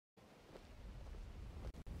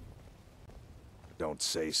Don't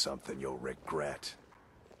say something you'll regret.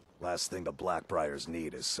 Last thing the Blackbriars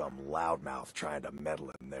need is some loudmouth trying to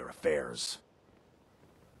meddle in their affairs.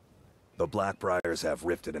 The Blackbriars have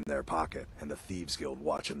Rifted in their pocket, and the Thieves Guild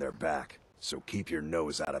watching their back, so keep your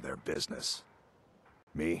nose out of their business.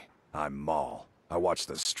 Me? I'm Maul. I watch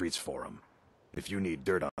the streets for 'em. If you need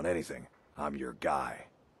dirt on anything, I'm your guy.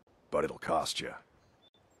 But it'll cost you.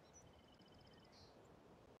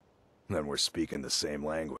 Then we're speaking the same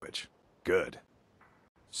language. Good.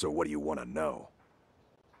 So what do you want to know?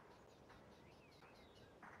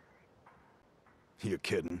 You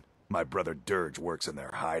kidding? My brother Dirge works in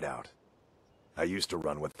their hideout. I used to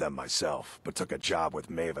run with them myself, but took a job with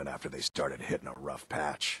Maven after they started hitting a rough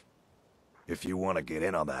patch. If you want to get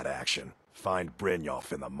in on that action, find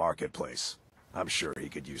Brynjolf in the marketplace. I'm sure he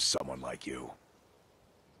could use someone like you.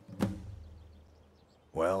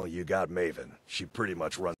 Well, you got Maven. She pretty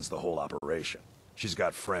much runs the whole operation. She's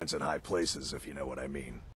got friends in high places, if you know what I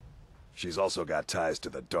mean. She's also got ties to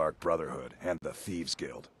the Dark Brotherhood and the Thieves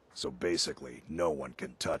Guild, so basically, no one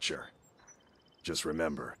can touch her. Just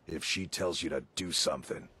remember, if she tells you to do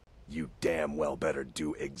something, you damn well better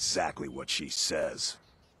do exactly what she says.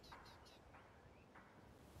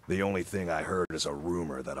 The only thing I heard is a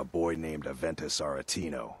rumor that a boy named Aventus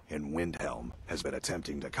Aretino in Windhelm has been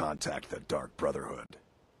attempting to contact the Dark Brotherhood.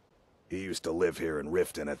 He used to live here in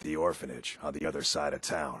Riften at the orphanage on the other side of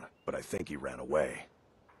town, but I think he ran away.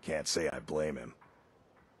 Can't say I blame him.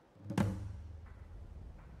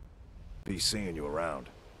 Be seeing you around.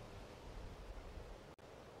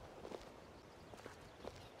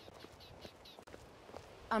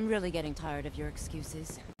 I'm really getting tired of your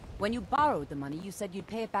excuses. When you borrowed the money, you said you'd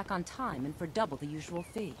pay it back on time and for double the usual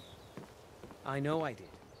fee. I know I did.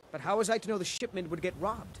 But how was I to know the shipment would get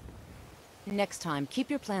robbed? Next time, keep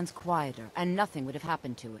your plans quieter, and nothing would have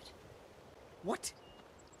happened to it. What?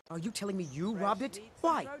 Are you telling me you robbed it?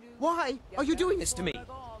 Why? Why are you doing this to me?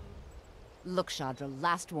 Look, Shadra,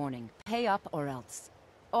 last warning. Pay up or else.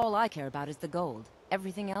 All I care about is the gold.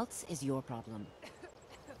 Everything else is your problem.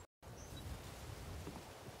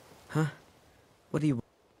 Huh? What do you...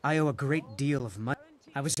 I owe a great deal of money.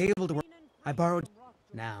 I was able to work... I borrowed...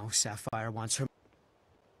 Now Sapphire wants her...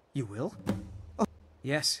 You will? Oh,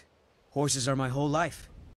 yes. Horses are my whole life.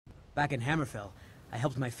 Back in Hammerfell, I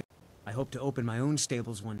helped my... I hope to open my own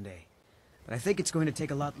stables one day. But I think it's going to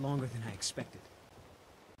take a lot longer than I expected.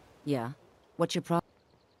 Yeah? What's your problem?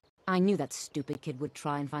 I knew that stupid kid would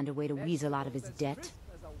try and find a way to weasel out of his debt.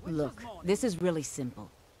 Look, this is really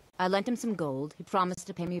simple. I lent him some gold, he promised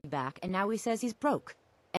to pay me back, and now he says he's broke.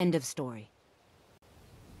 End of story.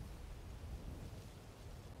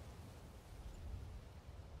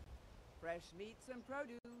 Fresh meats and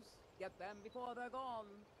produce. Get them before they're gone.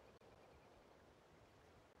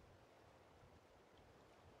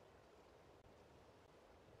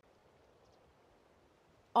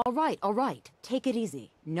 All right. Take it easy.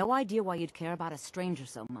 No idea why you'd care about a stranger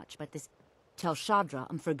so much, but this... Tell Shadra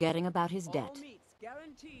I'm forgetting about his debt. All meats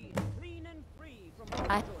guaranteed, clean and free from all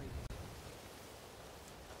joint.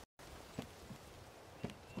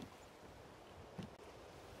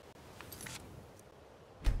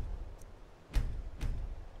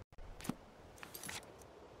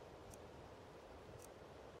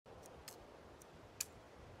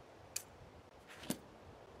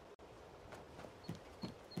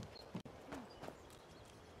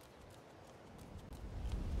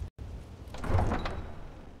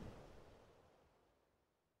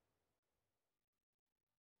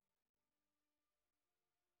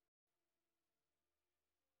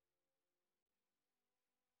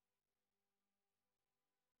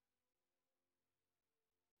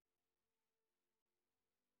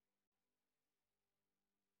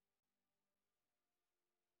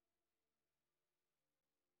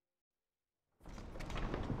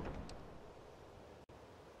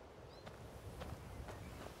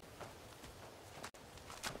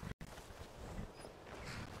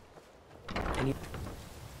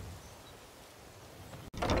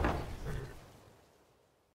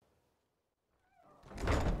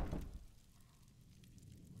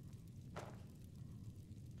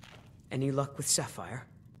 Any luck with Sapphire?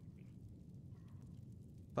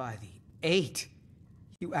 By the 8!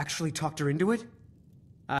 You actually talked her into it?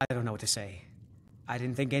 I don't know what to say. I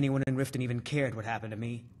didn't think anyone in Riften even cared what happened to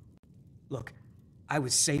me. Look, I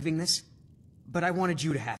was saving this, but I wanted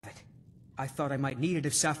you to have it. I thought I might need it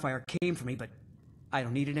if Sapphire came for me, but I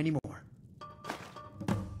don't need it anymore.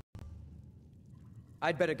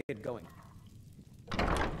 I'd better get going.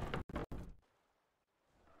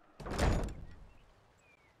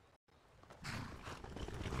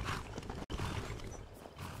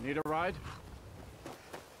 Need a ride?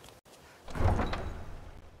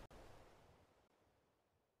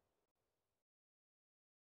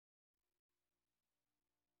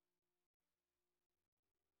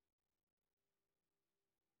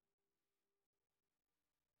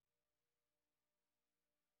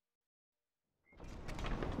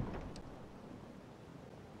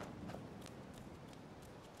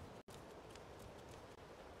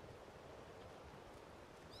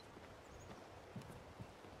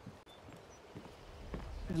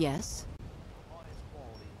 Yes?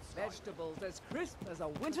 Vegetables as crisp as a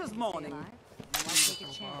winter's morning.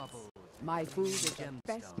 My food is the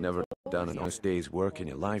best. Never done an honest day's work in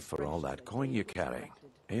your life for all that coin you're carrying.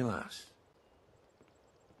 Eh, lass?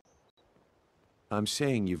 I'm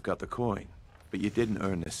saying you've got the coin, but you didn't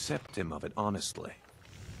earn a septim of it honestly.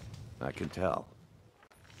 I can tell.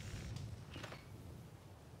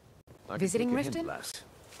 I can Visiting take a hint, Riften? lass.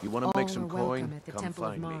 You want to All make are some welcome coin? at the Come Temple of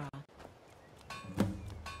find me. Mara.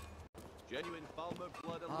 Genuine Falmer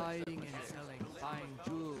blood Buying and selling.